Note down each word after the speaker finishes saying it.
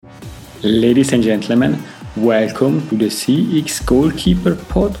Ladies and gentlemen, welcome to the CX Goalkeeper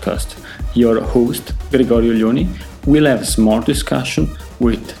podcast. Your host, Gregorio Lioni, will have a smart discussion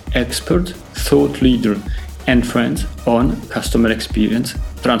with expert, thought leader, and friends on customer experience,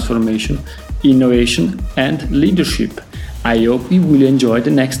 transformation, innovation, and leadership. I hope you will enjoy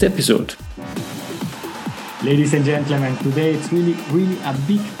the next episode. Ladies and gentlemen, today it's really a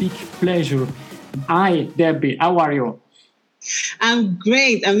big pleasure. Hi, Debbie, how are you? I'm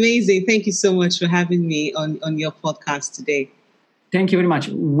great, amazing. Thank you so much for having me on your podcast today. Thank you very much.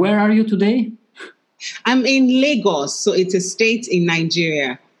 Where are you today? I'm in Lagos, so it's a state in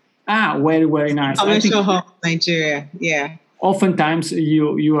Nigeria. Very nice. Commercial hub, Nigeria, yeah. Oftentimes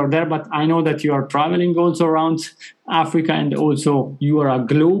you are there, but I know that you are traveling also around Africa, and also you are a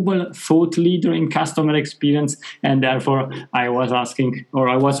global thought leader in customer experience, and therefore I was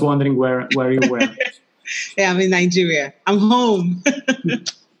wondering where you were. Yeah, I'm in Nigeria. I'm home.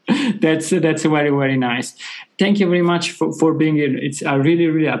 That's very nice. Thank you very much for being here. I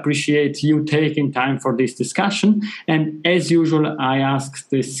really appreciate you taking time for this discussion. And as usual, I ask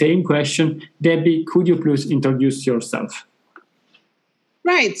the same question. Debbie, could you please introduce yourself?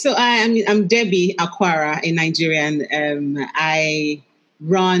 Right. So I'm Debbie Akwara, a Nigerian. I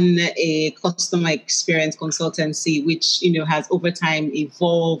run a customer experience consultancy, which, has over time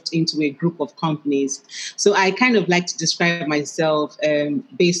evolved into a group of companies. So I kind of like to describe myself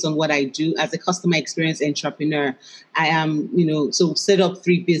based on what I do as a customer experience entrepreneur. I am, so set up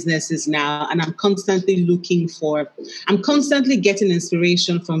 3 businesses now, and I'm constantly getting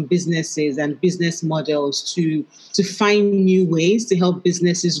inspiration from businesses and business models to find new ways to help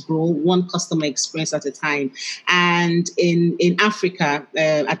businesses grow one customer experience at a time. And in Africa,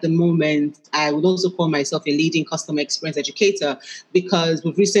 at the moment, I would also call myself a leading customer experience educator, because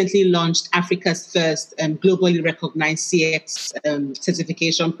we've recently launched Africa's first globally recognized CX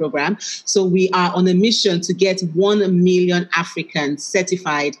certification program. So we are on a mission to get 1 million Africans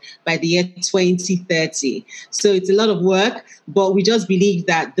certified by the year 2030. So it's a lot of work, but we just believe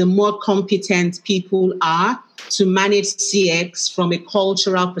that the more competent people are to manage CX from a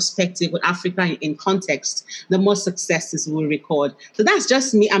cultural perspective with Africa in context, the more successes we'll record. So that's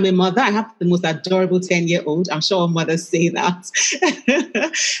just me. I'm a mother. I have the most adorable 10-year-old. I'm sure all mothers say that.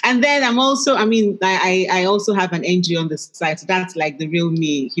 And then I also have an NGO on the side. So that's like the real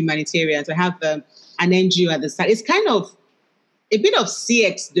me, humanitarian. So I have an NGO at the side. It's kind of a bit of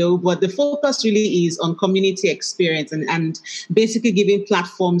CX though, but the focus really is on community experience and basically giving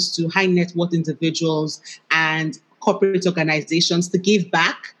platforms to high net worth individuals and corporate organizations to give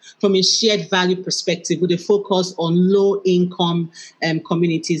back from a shared value perspective with a focus on low income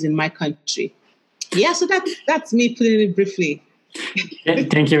communities in my country. Yeah, so that's me putting it briefly.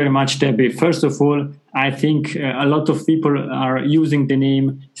 Thank you very much, Debbie. First of all, I think a lot of people are using the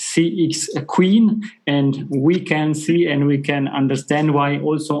name CX Queen, and we can see and we can understand why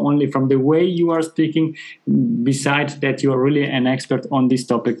also only from the way you are speaking, besides that you are really an expert on this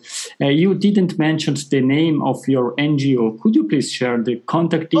topic. You didn't mention the name of your NGO. Could you please share the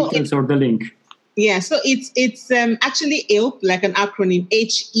contact details or the link? Yeah, so it's actually HELP, like an acronym,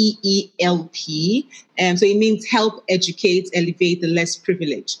 HEELP. So it means help, educate, elevate the less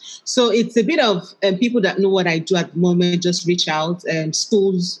privileged. So it's a bit of people that know what I do at the moment, just reach out.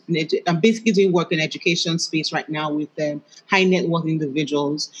 Schools, I'm basically doing work in education space right now with high net worth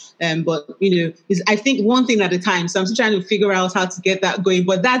individuals. But, I think one thing at a time. So I'm still trying to figure out how to get that going.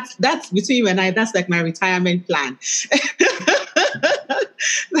 But that's between you and I, that's like my retirement plan.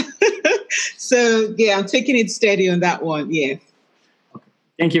 So, yeah, I'm taking it steady on that one, yeah. Okay.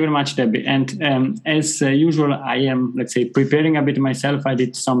 Thank you very much, Debbie. And as usual, I am, preparing a bit myself. I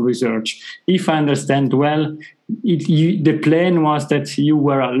did some research. If I understand well, the plan was that you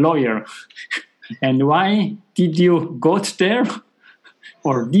were a lawyer. And why did you got there?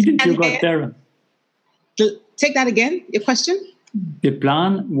 Or didn't you got there? Take that again, your question? The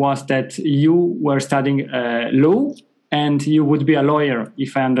plan was that you were studying law, and you would be a lawyer,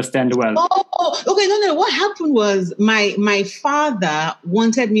 if I understand well. Oh, okay. No. What happened was my father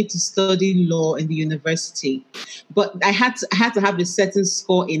wanted me to study law in the university, but I had to have a certain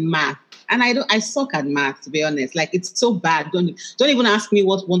score in math. And I suck at math, to be honest. Like, it's so bad. Don't even ask me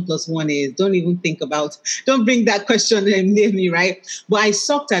what 1 + 1 is. Don't even don't bring that question near me, right? But I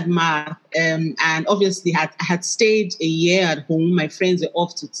sucked at math, and obviously had stayed a year at home. My friends were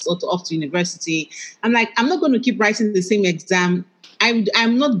off to university. I'm like, I'm not going to keep writing the same exam.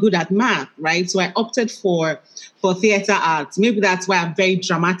 I'm not good at math, right? So I opted for theater arts. Maybe that's why I'm very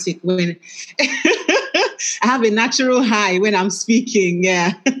dramatic when I have a natural high when I'm speaking.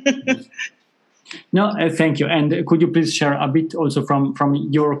 Yeah. No, thank you. And could you please share a bit also from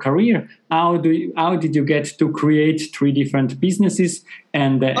your career? How did you get to create 3 different businesses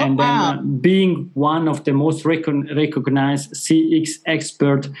and then being one of the most recognized CX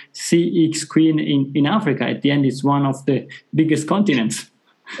expert, CX queen in Africa? At the end, it's one of the biggest continents.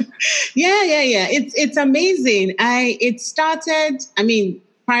 Yeah. It's amazing. It started,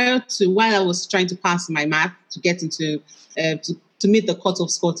 prior to while I was trying to pass my math to get into to meet the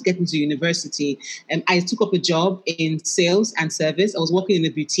cutoff score to get into university. I took up a job in sales and service. I was working in a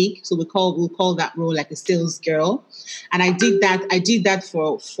boutique, so we'll call that role like a sales girl, and I did that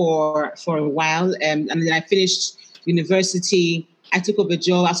for a while, and then I finished university. I took up a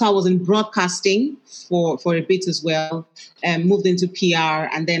job. So I was in broadcasting for a bit as well, moved into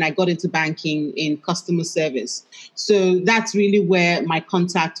PR, and then I got into banking in customer service. So that's really where my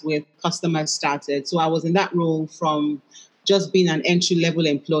contact with customers started. So I was in that role from just being an entry-level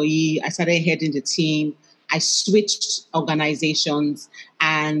employee. I started heading the team. I switched organizations,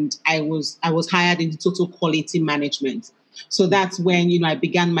 and I was hired into total quality management. So that's when, I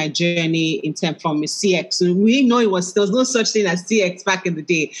began my journey in terms from a CX. So we know there was no such thing as CX back in the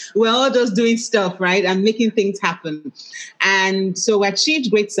day. We were all just doing stuff, right? And making things happen. And so we achieved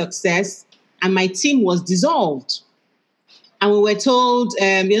great success, and my team was dissolved. And we were told,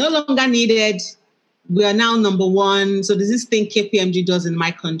 you're no longer needed. We are now number 1. So there's this thing KPMG does in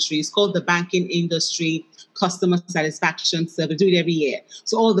my country. It's called the Banking Industry Customer Satisfaction Survey. Do it every year.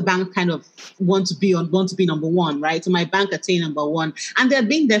 So all the banks kind of want to be number 1, right? So my bank attained number 1, and they've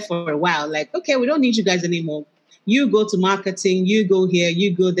been there for a while. Like, okay, we don't need you guys anymore. You go to marketing. You go here.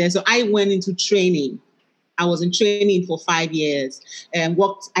 You go there. So I went into training. I was in training for 5 years and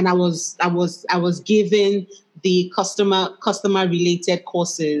worked, and I was given the customer related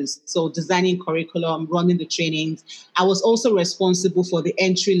courses. So designing curriculum, running the trainings. I was also responsible for the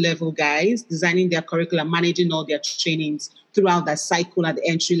entry level guys, designing their curriculum, managing all their trainings throughout that cycle at the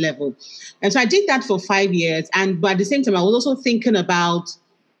entry level. And so I did that for 5 years. But at the same time, I was also thinking about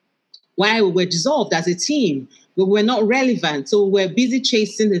why we were dissolved as a team. We were not relevant. So we were busy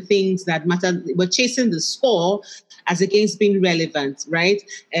chasing the things that matter. We're chasing the score as against being relevant, right?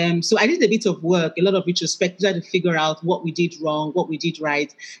 So I did a bit of work, a lot of retrospective, to figure out what we did wrong, what we did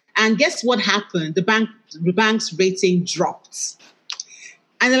right. And guess what happened? The bank's rating dropped.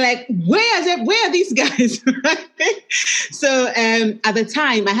 And they're like, where are these guys? So at the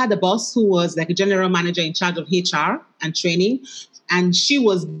time, I had a boss who was like a general manager in charge of HR and training. And she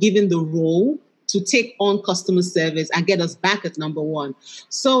was given the role to take on customer service and get us back at number 1.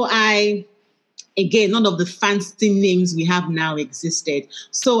 So again, none of the fancy names we have now existed.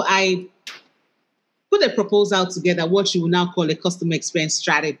 So I put a proposal together, what you will now call a customer experience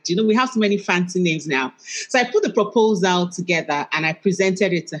strategy. We have so many fancy names now. So I put the proposal together and I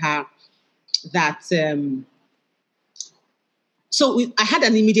presented it to her that, I had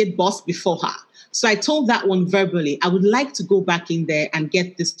an immediate boss before her. So I told that one verbally, I would like to go back in there and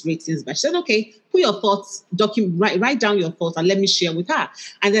get this ratings back. She said, okay, put your thoughts, write down your thoughts and let me share with her.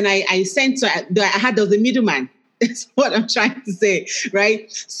 And then I sent her, there was a middleman. That's what I'm trying to say, right?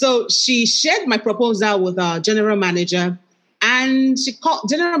 So she shared my proposal with our general manager, and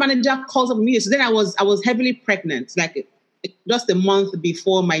general manager calls up me. So then I was heavily pregnant, like just a month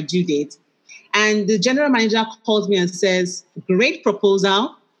before my due date. And the general manager calls me and says, great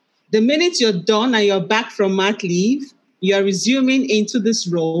proposal. The minute you're done and you're back from mat leave, you're resuming into this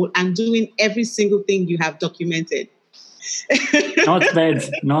role and doing every single thing you have documented. Not bad.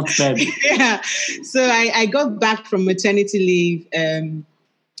 Yeah. So I got back from maternity leave and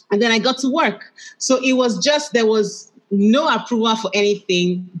then I got to work. So it was just, there was no approval for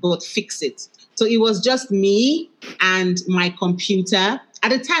anything but fix it. So it was just me and my computer. At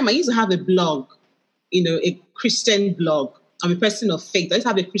the time, I used to have a blog, a Christian blog. I'm a person of faith. I just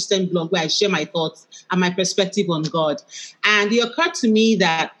have a Christian blog where I share my thoughts and my perspective on God. And it occurred to me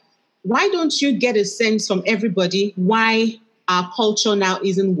that why don't you get a sense from everybody why our culture now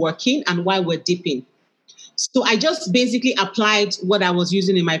isn't working and why we're dipping? So I just basically applied what I was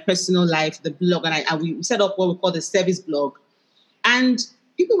using in my personal life, the blog, and we set up what we call the service blog. And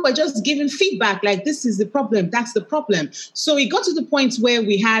people were just giving feedback like, this is the problem, that's the problem. So it got to the point where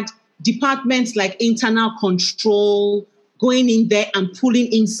we had departments like internal control, going in there and pulling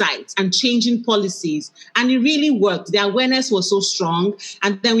insights and changing policies. And it really worked. The awareness was so strong.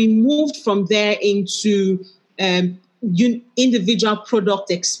 And then we moved from there into individual product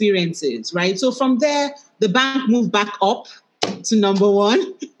experiences, right? So from there, the bank moved back up to number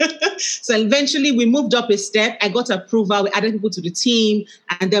 1. So eventually we moved up a step. I got approval. We added people to the team.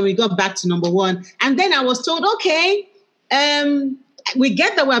 And then we got back to number 1. And then I was told, okay, we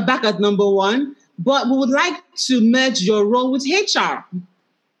get that we're back at number 1. but we would like to merge your role with HR. And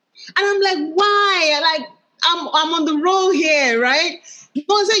I'm like, why? Like, I'm on the roll here, right?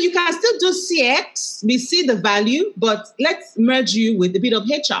 Because you can still do CX, we see the value, but let's merge you with a bit of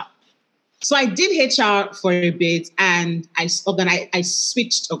HR. So I did HR for a bit, and I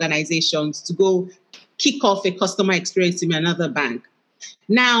switched organizations to go kick off a customer experience in another bank.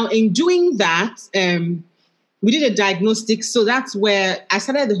 Now, in doing that, we did a diagnostic. So that's where I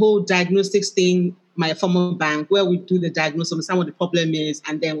started the whole diagnostics thing, my former bank, where we do the diagnosis, understand what the problem is,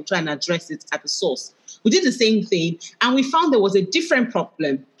 and then we try and address it at the source. We did the same thing, and we found there was a different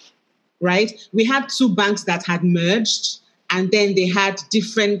problem, right? We had two banks that had merged, and then they had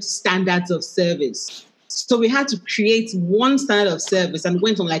different standards of service. So we had to create one standard of service and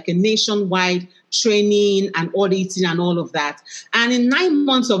went on like a nationwide training and auditing and all of that. And in 9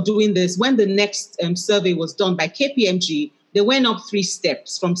 months of doing this, when the next survey was done by KPMG, they went up 3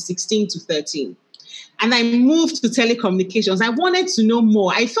 steps from 16 to 13. And I moved to telecommunications. I wanted to know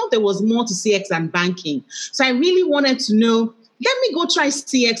more. I felt there was more to CX than banking. So I really wanted to know, let me go try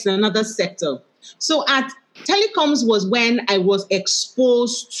CX in another sector. So at telecoms was when I was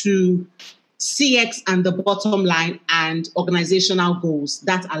exposed to CX and the bottom line and organizational goals,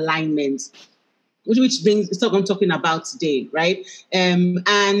 that alignment, which brings what I'm talking about today, right?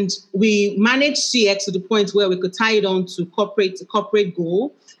 And we managed CX to the point where we could tie it on to corporate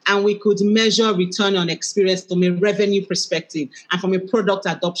goal, and we could measure return on experience from a revenue perspective and from a product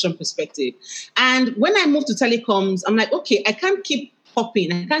adoption perspective. And when I moved to telecoms, I'm like, okay, I can't keep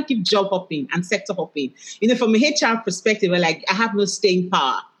hopping. I can't keep job hopping and sector hopping. From a HR perspective, I have no staying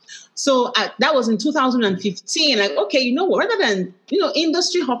power. So that was in 2015. Like, okay, you know what? Rather than,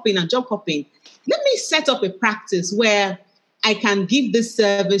 industry hopping and job hopping, let me set up a practice where I can give this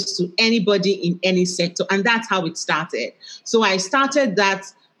service to anybody in any sector. And that's how it started. So I started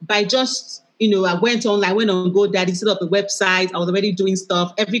that by just, I went on GoDaddy, set up a website. I was already doing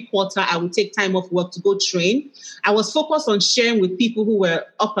stuff. Every quarter, I would take time off work to go train. I was focused on sharing with people who were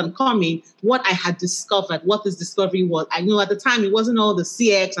up and coming what I had discovered, what this discovery was. I know at the time it wasn't all the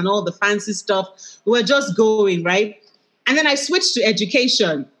CX and all the fancy stuff. We were just going, right? And then I switched to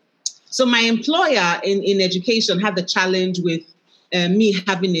education. So my employer in education had the challenge with me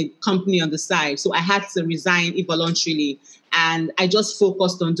having a company on the side. So I had to resign involuntarily, and I just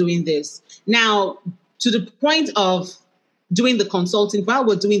focused on doing this. Now, to the point of doing the consulting, while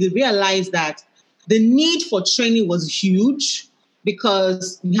we're doing it, realized that the need for training was huge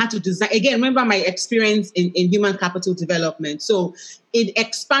because we had to design. Again, remember my experience in human capital development. So it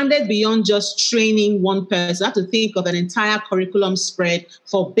expanded beyond just training one person. I had to think of an entire curriculum spread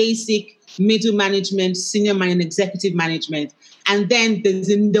for basic, middle management, senior management, executive management. And then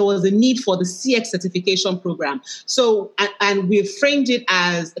there was a need for the CX certification program. So, and we framed it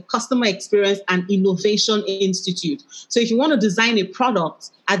as a customer experience and innovation institute. So if you want to design a product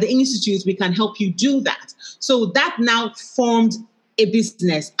at the institute, we can help you do that. So that now formed a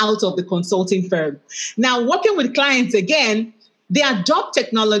business out of the consulting firm. Now, working with clients again, they adopt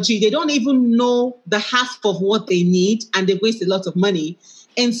technology. They don't even know the half of what they need, and they waste a lot of money.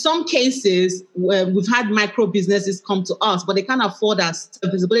 In some cases, where we've had micro businesses come to us, but they can't afford our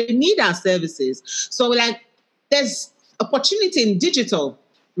services, but they need our services. So there's opportunity in digital,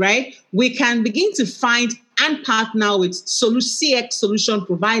 right? We can begin to find and partner with CX solution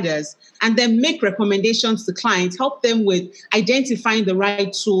providers and then make recommendations to clients, help them with identifying the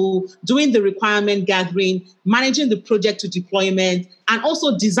right tool, doing the requirement gathering, managing the project to deployment, and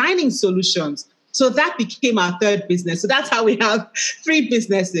also designing solutions. So that became our third business. So that's how we have 3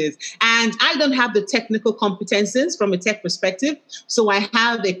 businesses. And I don't have the technical competences from a tech perspective. So I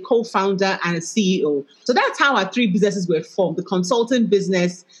have a co-founder and a CEO. So that's how our 3 businesses were formed: the consulting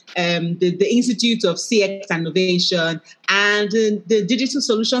business, the Institute of CX and Innovation, and the digital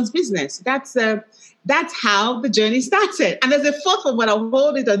solutions business. That's how the journey started. And there's a 4th one, but I'll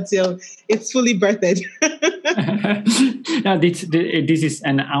hold it until it's fully birthed. Now, this is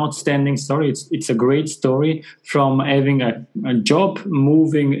an outstanding story. It's a great story from having a job,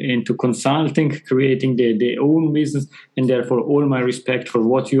 moving into consulting, creating their own business, and therefore all my respect for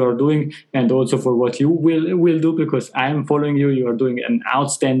what you are doing and also for what you will do, because I am following you. You are doing an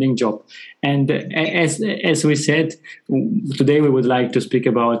outstanding job. And as we said, today we would like to speak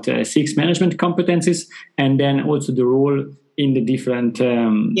about 6 management competencies and then also the role in the different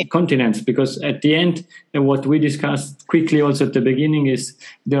continents, because at the end, what we discussed quickly also at the beginning is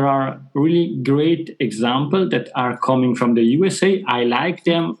there are really great examples that are coming from the USA. I like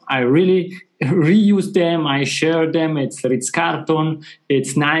them. I really reuse them, I share them. It's Ritz-Carlton,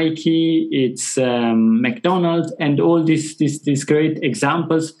 it's Nike, it's McDonald's, and all these great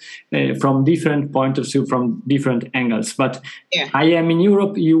examples from different point of view, from different angles. But I am in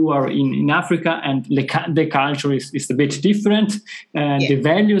Europe, you are in Africa, and the culture is a bit different, and the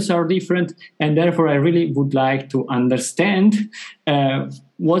values are different, and therefore I really would like to understand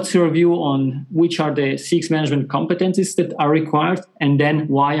what's your view on which are the CX management competencies that are required, and then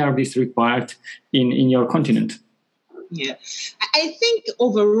why are these required in your continent? Yeah, I think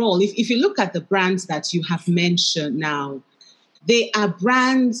overall, if you look at the brands that you have mentioned now, they are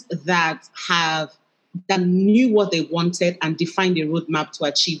brands that knew what they wanted and defined a roadmap to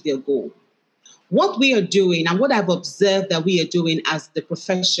achieve their goal. What we are doing, and what I've observed that we are doing as the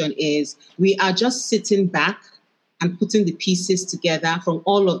profession, is we are just sitting back and putting the pieces together from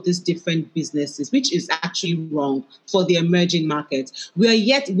all of these different businesses, which is actually wrong for the emerging market.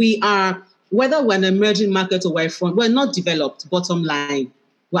 We are, whether we're an emerging market or we're not developed, bottom line.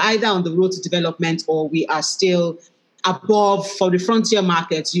 We're either on the road to development or we are still above. For the frontier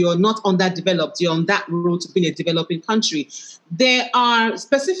markets, you're not underdeveloped, you're on that road to being a developing country. There are,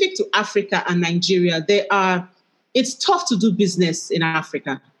 specific to Africa and Nigeria, it's tough to do business in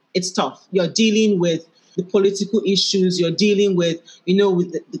Africa. It's tough. You're dealing with the political issues, you're dealing with,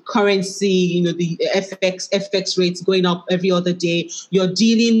 with the currency, the FX rates going up every other day. You're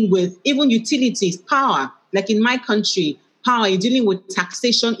dealing with even utilities, power. Like in my country, power, you're dealing with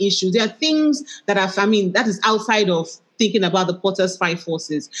taxation issues. There are things that that is outside of thinking about the Potter's Five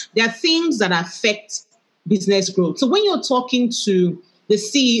Forces. There are things that affect business growth. So when you're talking to the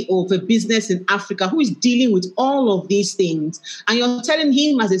CEO of a business in Africa who is dealing with all of these things, and you're telling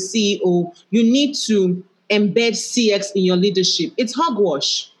him as a CEO, you need to embed CX in your leadership, it's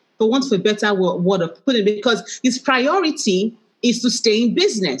hogwash, for want of a better word of putting it, because his priority is to stay in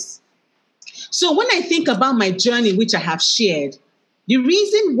business. So when I think about my journey, which I have shared, the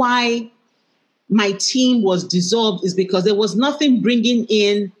reason why my team was dissolved is because there was nothing bringing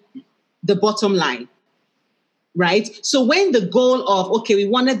in the bottom line. Right? So when the goal of, we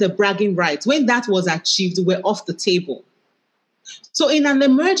wanted the bragging rights, when that was achieved, we're off the table. So in an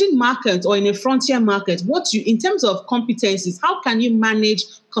emerging market or in a frontier market, in terms of competencies, how can you manage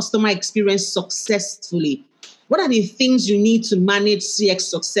customer experience successfully? What are the things you need to manage CX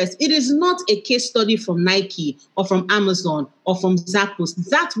success? It is not a case study from Nike or from Amazon or from Zappos.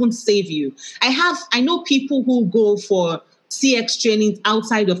 That won't save you. I know people who go for CX training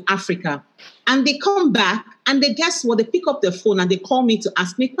outside of Africa, and they come back and they guess what? They pick up their phone and they call me to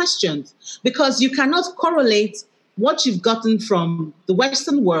ask me questions, because you cannot correlate what you've gotten from the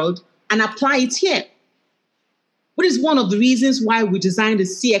Western world and apply it here. What is one of the reasons why we designed the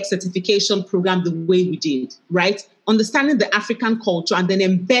CX certification program the way we did, right? Understanding the African culture and then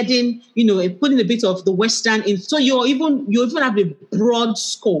embedding, putting a bit of the Western in. So you even have a broad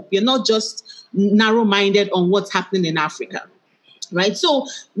scope. You're not just narrow-minded on what's happening in Africa. Right. So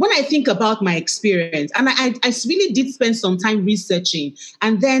when I think about my experience, and I really did spend some time researching,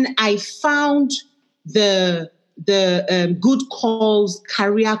 and then I found the Good Calls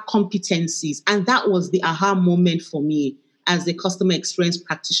career competencies, and that was the aha moment for me as a customer experience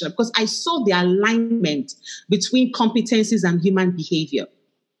practitioner, because I saw the alignment between competencies and human behavior,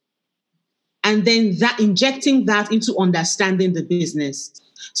 and then injecting that into understanding the business.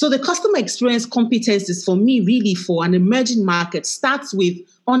 So the customer experience competencies for me, really for an emerging market, starts with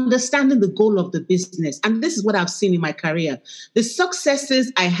understanding the goal of the business. And this is what I've seen in my career. The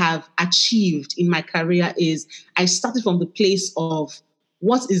successes I have achieved in my career is I started from the place of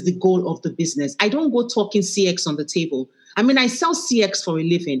what is the goal of the business. I don't go talking CX on the table. I sell CX for a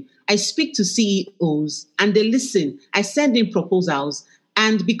living. I speak to CEOs and they listen. I send in proposals.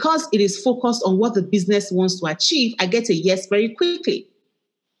 And because it is focused on what the business wants to achieve, I get a yes very quickly.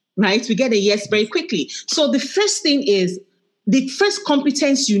 Right? We get a yes very quickly. So the first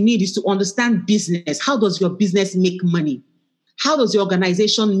competence you need is to understand business. How does your business make money? How does your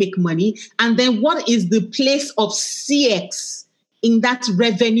organization make money? And then what is the place of CX in that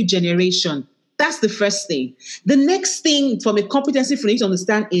revenue generation? That's the first thing. The next thing from a competency for you to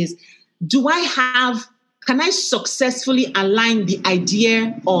understand is, can I successfully align the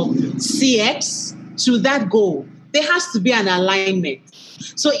idea of CX to that goal? There has to be an alignment.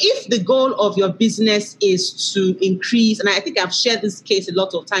 So if the goal of your business is to increase, and I think I've shared this case a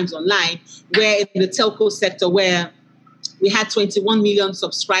lot of times online, where in the telco sector, where we had 21 million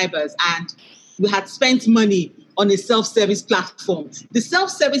subscribers and we had spent money on a self-service platform. The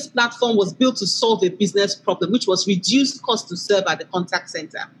self-service platform was built to solve a business problem, which was reduced cost to serve at the contact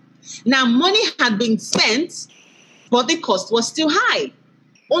center. Now, money had been spent, but the cost was still high.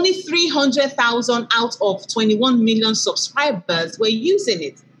 Only 300,000 out of 21 million subscribers were using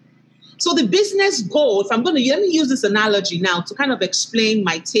it. So the business goal, let me use this analogy now to kind of explain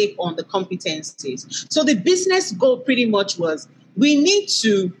my take on the competencies. So the business goal pretty much was, we need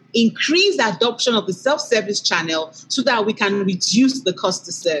to increase the adoption of the self-service channel so that we can reduce the cost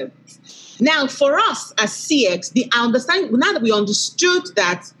to serve. Now, for us as CX, now that we understood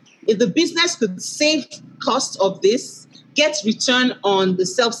that if the business could save cost of this, get return on the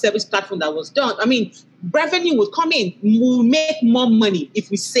self-service platform that was done, revenue would come in. We'll make more money if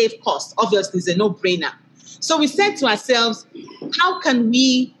we save costs. Obviously, it's a no-brainer. So we said to ourselves, how can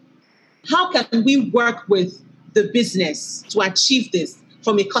we work with the business to achieve this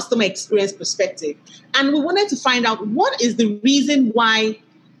from a customer experience perspective? And we wanted to find out what is the reason why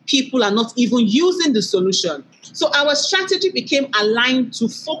people are not even using the solution. So our strategy became aligned to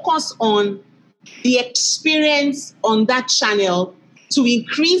focus on the experience on that channel to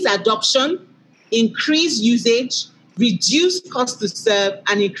increase adoption, increase usage, reduce cost to serve,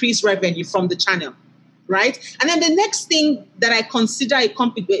 and increase revenue from the channel, right? And then the next thing that I consider a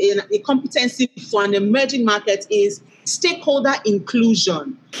competency for an emerging market is stakeholder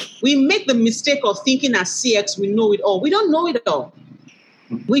inclusion. We make the mistake of thinking as CX, we know it all. We don't know it all.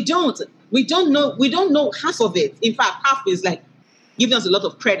 We don't know half of it. In fact, half is like giving us a lot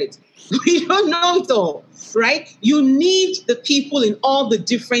of credit. We don't know it all, right? You need the people in all the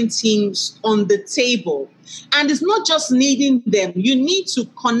different teams on the table. And it's not just needing them. You need to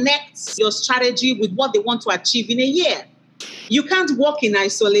connect your strategy with what they want to achieve in a year. You can't work in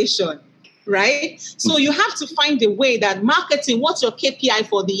isolation, right? So you have to find a way that marketing, what's your KPI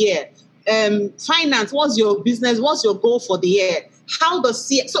for the year? Finance, what's your business? What's your goal for the year? So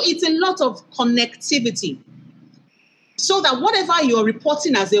it's a lot of connectivity. So that whatever you're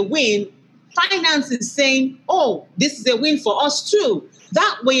reporting as a win, finance is saying, oh, this is a win for us too.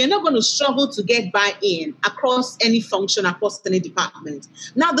 That way, you're not going to struggle to get buy-in across any function, across any department.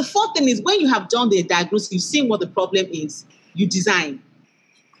 Now, the fourth thing is when you have done the diagnosis, you've seen what the problem is, you design.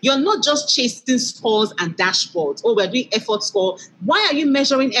 You're not just chasing scores and dashboards. Oh, we're doing effort score. Why are you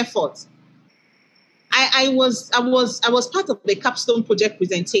measuring effort? I was part of the capstone project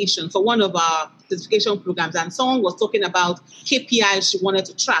presentation for one of our certification programs, and someone was talking about KPIs she wanted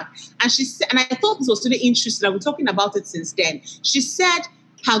to track. And she said, and I thought this was really interesting, and we're talking about it since then. She said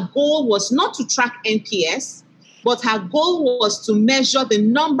her goal was not to track NPS, but her goal was to measure the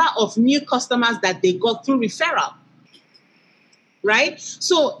number of new customers that they got through referral. Right?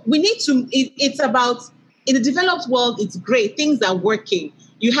 So we need to, it's about, in the developed world, it's great. Things are working.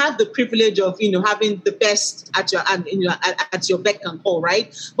 You have the privilege of, having the best at your beck and call,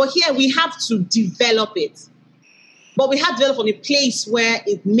 right? But here we have to develop it. But we have to develop on a place where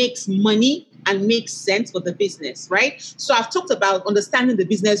it makes money and makes sense for the business, right? So I've talked about understanding the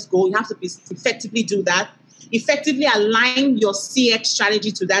business goal. You have to effectively do that. Effectively align your CX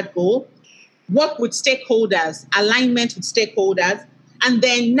strategy to that goal. Work with stakeholders, alignment with stakeholders, and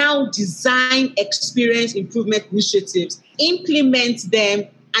then now design experience improvement initiatives, implement them,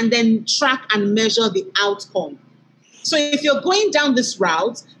 and then track and measure the outcome. So if you're going down this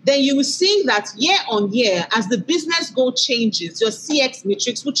route, then you will see that year on year, as the business goal changes, your CX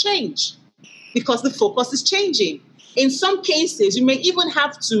metrics will change because the focus is changing. In some cases, you may even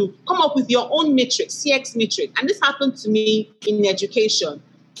have to come up with your own metric, CX metric. And this happened to me in education.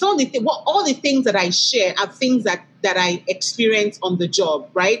 So all the things that I share are things that I experience on the job,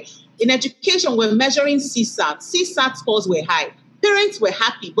 right? In education, we're measuring CSAT. CSAT scores were high. Parents were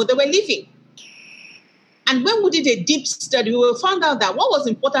happy, but they were leaving. And when we did a deep study, we found out that what was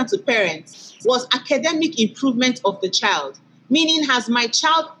important to parents was academic improvement of the child. Meaning, has my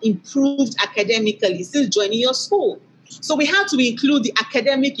child improved academically since joining your school? So we had to include the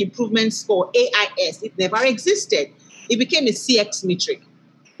academic improvement score, AIS. It never existed. It became a CX metric,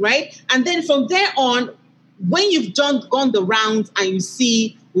 right? And then from there on, when you've gone the rounds and you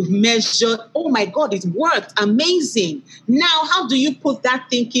see we've measured, oh my God, it worked, amazing. Now, how do you put that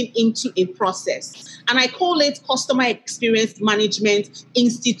thinking into a process? And I call it customer experience management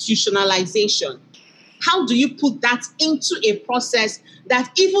institutionalization. How do you put that into a process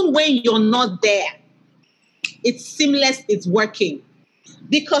that even when you're not there, it's seamless, it's working?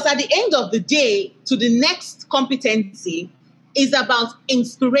 Because at the end of the day, to the next competency, is about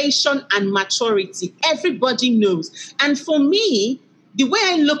inspiration and maturity. Everybody knows. And for me, the way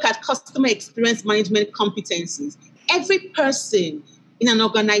I look at customer experience management competencies, every person in an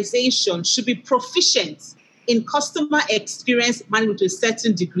organization should be proficient in customer experience management to a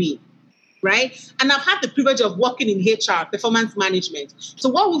certain degree, right? And I've had the privilege of working in HR, performance management. So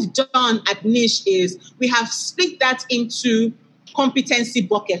what we've done at Niche is we have split that into competency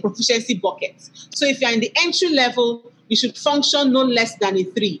bucket, proficiency buckets. So if you're in the entry level, you should function no less than a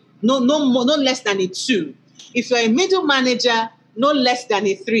 3, no less than a 2. If you're a middle manager, no less than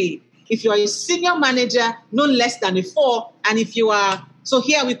a 3. If you're a senior manager, no less than a 4. And if you are, so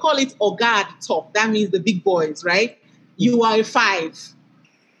here we call it Oga at the top. That means the big boys, right? You are a 5.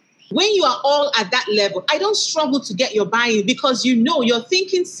 When you are all at that level, I don't struggle to get your buy-in because you know you're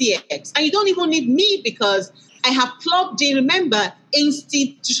thinking CX. And you don't even need me because I have plugged in, remember,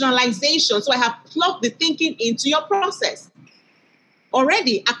 institutionalization. So I have plugged the thinking into your process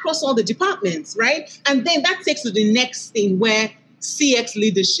already across all the departments, right? And then that takes to the next thing where CX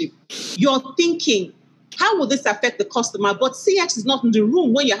leadership. You're thinking, how will this affect the customer? But CX is not in the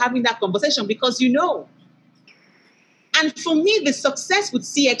room when you're having that conversation because you know. And for me, the success with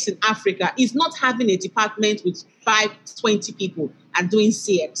CX in Africa is not having a department with 20 people and doing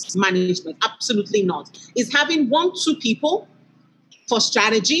CX management. Absolutely not. It's having 1-2 people for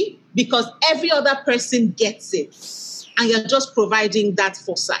strategy because every other person gets it. And you're just providing that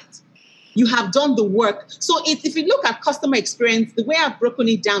foresight. You have done the work. So if you look at customer experience, the way I've broken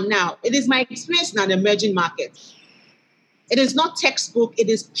it down now, it is my experience in an emerging market. It is not textbook. It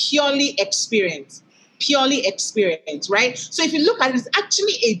is purely experience. Purely experience, right? So if you look at it, it's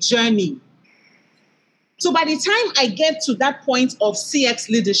actually a journey. So by the time I get to that point of CX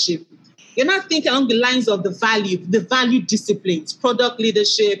leadership, you're not thinking along the lines of the value disciplines, product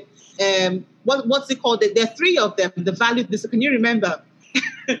leadership, what's it called? There are 3 of them, the value discipline. Can you remember?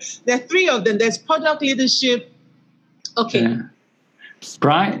 There are 3 of them. There's product leadership. Okay.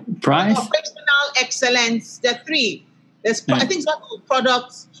 Price. Operational excellence. There are 3. There's, I think it's called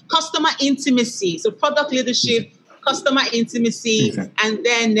products, customer intimacy. So product leadership, customer intimacy, and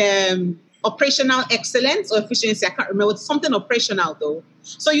then operational excellence or efficiency. I can't remember. It's something operational though.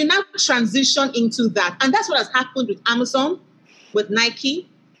 So you now transition into that. And that's what has happened with Amazon, with Nike,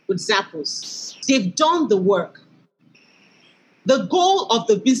 with Zappos. They've done the work. The goal of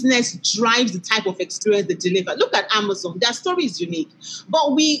the business drives the type of experience they deliver. Look at Amazon. Their story is unique. But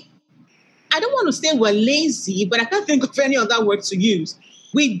I don't want to say we're lazy, but I can't think of any other word to use.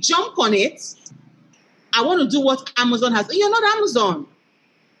 We jump on it. I want to do what Amazon has. You're not Amazon.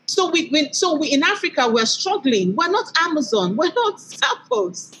 So we in Africa, we're struggling. We're not Amazon. We're not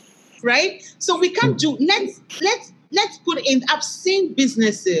Zappos, right? So we can't do, let's put in, I've seen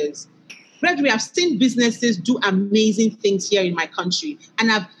businesses, Gregory, I've seen businesses do amazing things here in my country.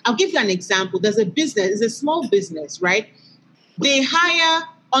 And I'll give you an example. There's a business, it's a small business, right? They hire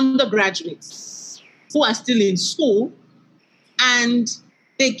undergraduates who are still in school and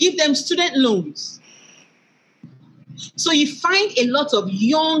they give them student loans. So you find a lot of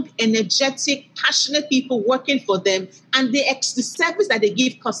young, energetic, passionate people working for them, and the service that they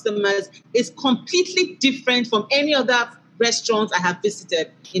give customers is completely different from any other restaurants I have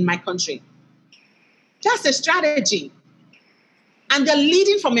visited in my country. That's a strategy. And they're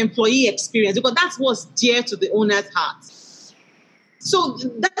leading from employee experience because that's what's dear to the owner's heart. So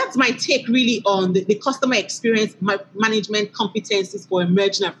that's my take really on the customer experience management competencies for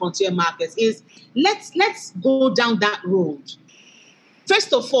emerging and frontier markets is let's go down that road.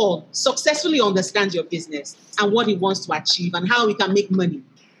 First of all, successfully understand your business and what it wants to achieve and how we can make money.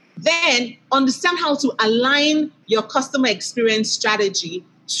 Then understand how to align your customer experience strategy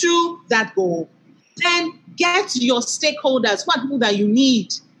to that goal. Then get your stakeholders, what people that you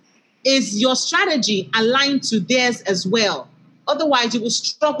need. Is your strategy aligned to theirs as well? Otherwise, you will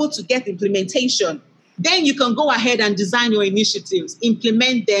struggle to get implementation. Then you can go ahead and design your initiatives,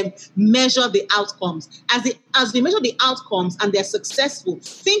 implement them, measure the outcomes. As they measure the outcomes and they're successful,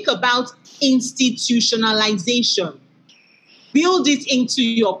 think about institutionalization. Build it into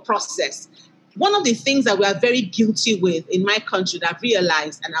your process. One of the things that we are very guilty with in my country that I've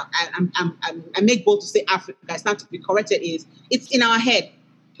realized, and I make bold to say Africa, it's not to be corrected, is it's in our head.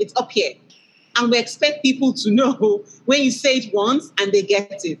 It's up here. And we expect people to know when you say it once and they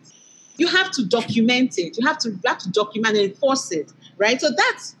get it. You have to document it. You have to document and enforce it, right? So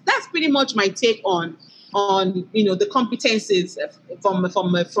that's pretty much my take on the competencies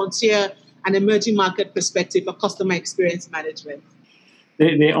from a frontier and emerging market perspective for customer experience management.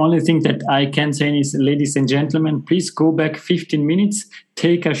 The only thing that I can say is, ladies and gentlemen, please go back 15 minutes,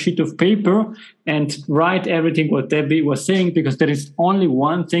 take a sheet of paper and write everything what Debbie was saying, because there is only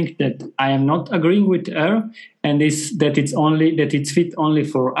one thing that I am not agreeing with her, and is that it's fit only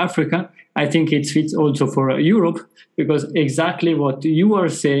for Africa. I think it fits also for Europe, because exactly what you are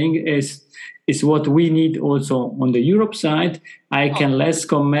saying is what we need also on the Europe side. I can less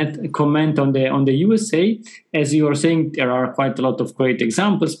comment on the USA. As you are saying, there are quite a lot of great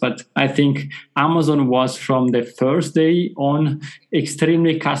examples, but I think Amazon was from the first day on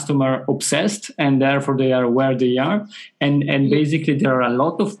extremely customer obsessed, and therefore they are where they are. And basically there are a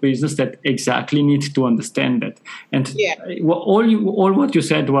lot of business that exactly need to understand that. And all what you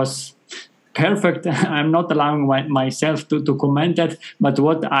said was perfect. I'm not allowing myself to comment that, but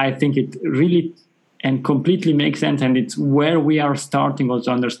what I think it really and completely makes sense, and it's where we are starting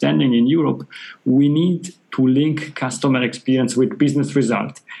also understanding in Europe, we need to link customer experience with business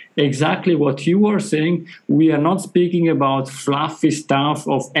result. Exactly what you are saying. We are not speaking about fluffy stuff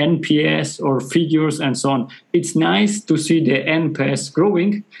of NPS or figures and so on. It's nice to see the NPS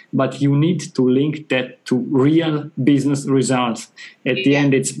growing, but you need to link that to real business results. At the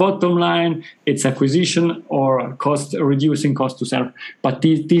end, it's bottom line, it's acquisition or reducing cost to serve. But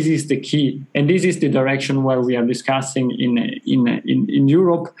this is the key, and this is the direction where we are discussing in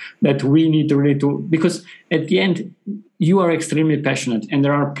Europe, that we need really to, because at the end, you are extremely passionate, and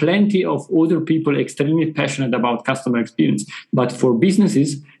there are plenty of other people extremely passionate about customer experience. But for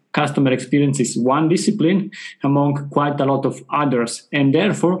businesses, customer experience is one discipline among quite a lot of others. And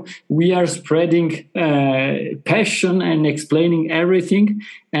therefore, we are spreading passion and explaining everything.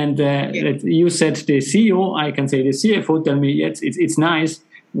 And you said the CEO, I can say the CFO, tell me, yes, it's nice.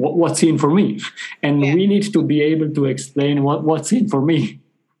 What's in for me? And we need to be able to explain what's in for me.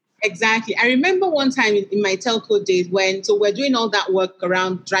 Exactly. I remember one time in my telco days so we're doing all that work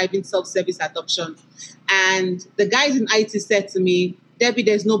around driving self-service adoption. And the guys in IT said to me, Debbie,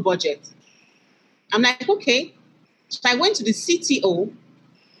 there's no budget. I'm like, okay. So I went to the CTO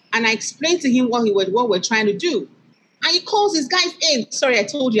and I explained to him what we're trying to do. And he calls his guys in. Sorry, I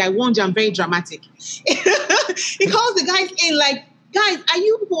told you, I warned you, I'm very dramatic. He calls the guys in like, guys, are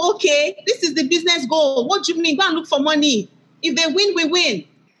you okay? This is the business goal. What do you mean? Go and look for money. If they win, we win.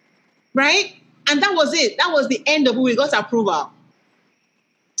 Right? And that was it. That was the end of it. We got approval.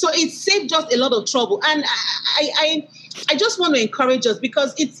 So it saved us a lot of trouble. And I just want to encourage us,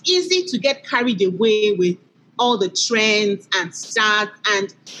 because it's easy to get carried away with all the trends and stats.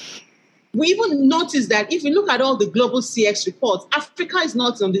 And we even noticed that if you look at all the global CX reports, Africa is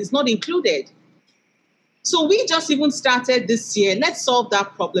not included. So we just even started this year. Let's solve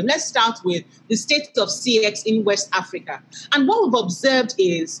that problem. Let's start with the state of CX in West Africa. And what we've observed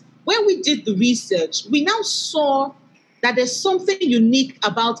is, when we did the research, we now saw that there's something unique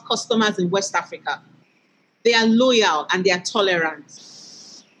about customers in West Africa. They are loyal and they are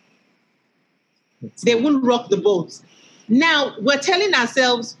tolerant. They won't rock the boat. Now, we're telling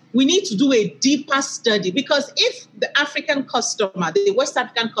ourselves we need to do a deeper study, because if the African customer, the West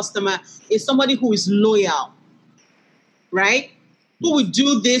African customer, is somebody who is loyal, right? Who will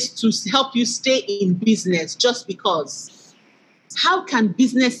do this to help you stay in business just because. How can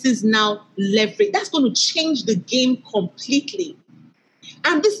businesses now leverage? That's going to change the game completely.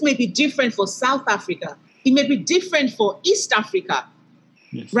 And this may be different for South Africa. It may be different for East Africa,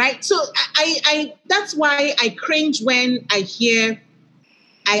 right? So I that's why I cringe when I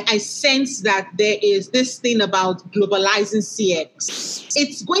sense that there is this thing about globalizing CX.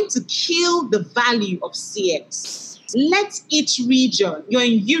 It's going to kill the value of CX. Let each region, you're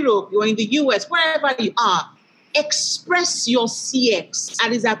in Europe, you're in the US, wherever you are, express your CX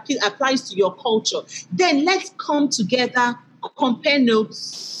as it applies to your culture. Then let's come together, compare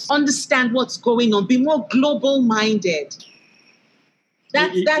notes, understand what's going on, be more global minded.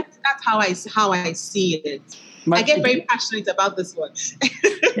 That's how I see it. I get very passionate about this one.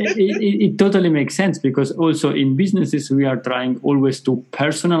 it totally makes sense, because also in businesses we are trying always to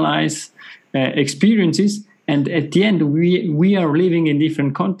personalize experiences. And at the end, we are living in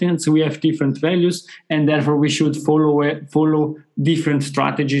different continents, we have different values, and therefore we should follow different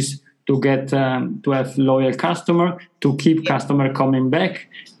strategies to get to have loyal customer, to keep customer coming back,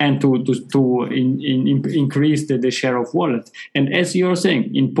 and to increase the share of wallet. And as you're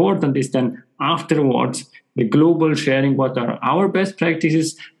saying, important is then afterwards the global sharing, what are our best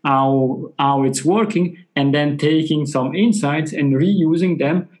practices, how it's working, and then taking some insights and reusing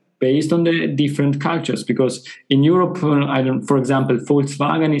them based on the different cultures. Because in Europe, for example,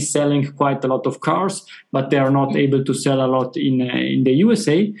 Volkswagen is selling quite a lot of cars, but they are not able to sell a lot in the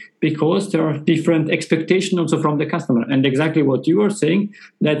USA, because there are different expectations also from the customer. And exactly what you are saying,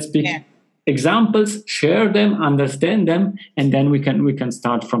 let's pick examples, share them, understand them, and then we can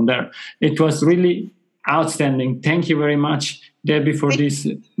start from there. It was really outstanding. Thank you very much. Debbie, for this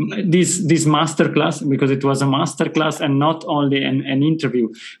masterclass, because it was a masterclass and not only an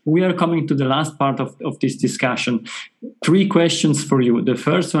interview. We are coming to the last part of this discussion. 3 questions for you. The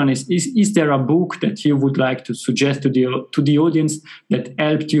first one is there a book that you would like to suggest to the audience that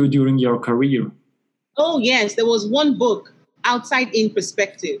helped you during your career? Oh, yes. There was one book, Outside In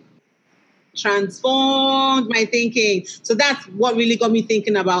Perspective. Transformed my thinking. So that's what really got me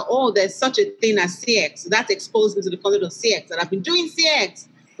thinking about, there's such a thing as CX. So that exposed me to the concept of CX, that I've been doing CX.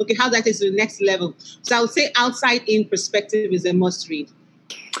 Okay, how that takes to the next level. So I would say Outside In Perspective is a must read.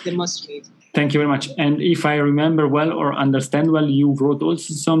 Thank you very much. And if I remember well or understand well, you wrote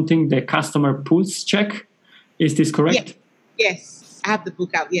also something, the Customer Pulse Check. Is this correct? Yes. I have the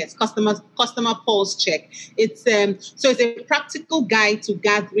book out. Yes, customer pulse check. It's a practical guide to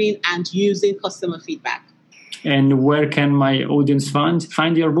gathering and using customer feedback. And where can my audience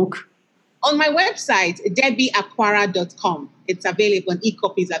find your book? On my website, debbieakwara.com. It's available, an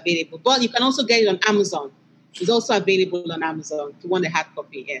e-copy is available. But you can also get it on Amazon. It's also available on Amazon if you want a hard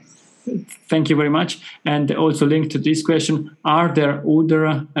copy. Yes. Thank you very much. And also linked to this question, are there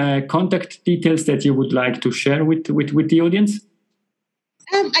other contact details that you would like to share with the audience?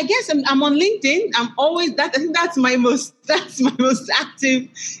 I guess I'm on LinkedIn. I'm always I think that's my most active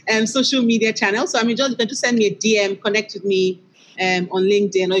social media channel. So you can just send me a DM, connect with me on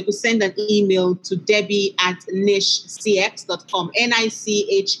LinkedIn, or you could send an email to debbie@nichecx.com.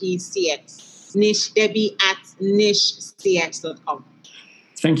 NICHECX. Debbie@nichecx.com.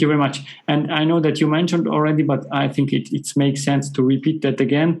 Thank you very much. And I know that you mentioned already, but I think it makes sense to repeat that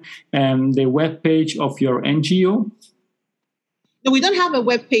again. The webpage of your NGO. No, we don't have a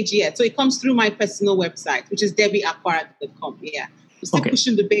web page yet. So it comes through my personal website, which is debbieakwara.com. Yeah. We're still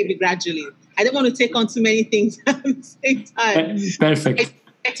pushing the baby gradually. I don't want to take on too many things at the same time. Perfect.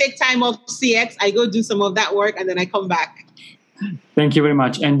 I take time off CX. I go do some of that work and then I come back. Thank you very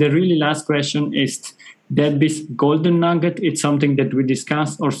much. And the really last question is Debbie's golden nugget. It's something that we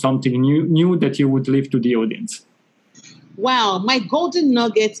discussed or something new that you would leave to the audience. Wow, my golden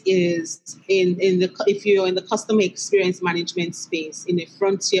nugget is if you're in the customer experience management space, in a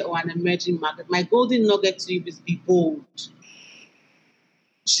frontier or an emerging market, my golden nugget to you is be bold.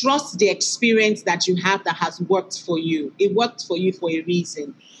 Trust the experience that you have that has worked for you. It worked for you for a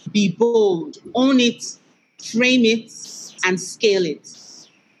reason. Be bold, own it, frame it, and scale it.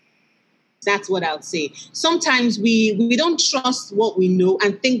 That's what I'll say. Sometimes we don't trust what we know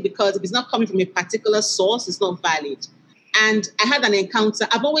and think because if it's not coming from a particular source, it's not valid. And I had an encounter.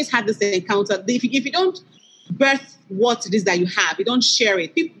 I've always had this encounter. If you don't birth what it is that you have, you don't share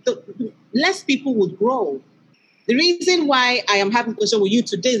it, less people would grow. The reason why I am having a discussion with you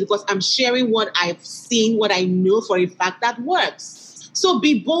today is because I'm sharing what I've seen, what I know for a fact that works. So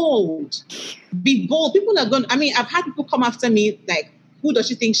be bold. Be bold. People are going, I've had people come after me like, who does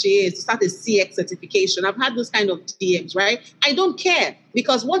she think she is to start a CX certification? I've had those kind of DMs, right? I don't care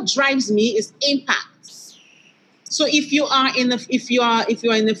because what drives me is impact. So if you are in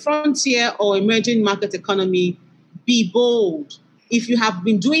the frontier or emerging market economy, be bold. If you have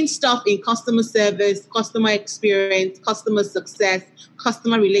been doing stuff in customer service, customer experience, customer success,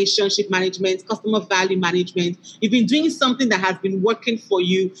 customer relationship management, customer value management, you've been doing something that has been working for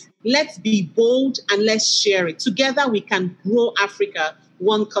you, let's be bold and let's share it. Together we can grow Africa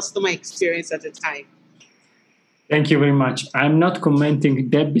one customer experience at a time. Thank you very much. I'm not commenting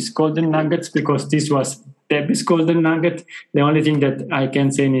Debbie's golden nuggets because this was Debbie's golden nugget. The only thing that I can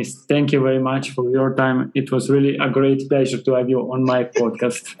say is thank you very much for your time. It was really a great pleasure to have you on my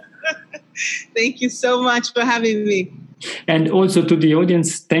podcast. Thank you so much for having me. And also to the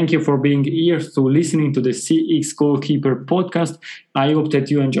audience, thank you for being here, to listening to the CX Goalkeeper podcast. I hope that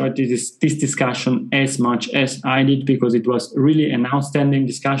you enjoyed this discussion as much as I did because it was really an outstanding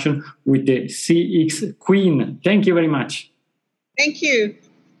discussion with the CX Queen. Thank you very much. Thank you.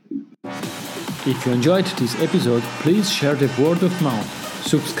 If you enjoyed this episode, please share the word of mouth,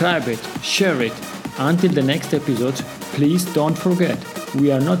 subscribe it, share it. Until the next episode, please don't forget,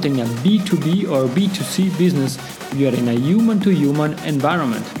 we are not in a B2B or B2C business, we are in a human-to-human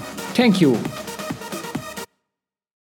environment. Thank you!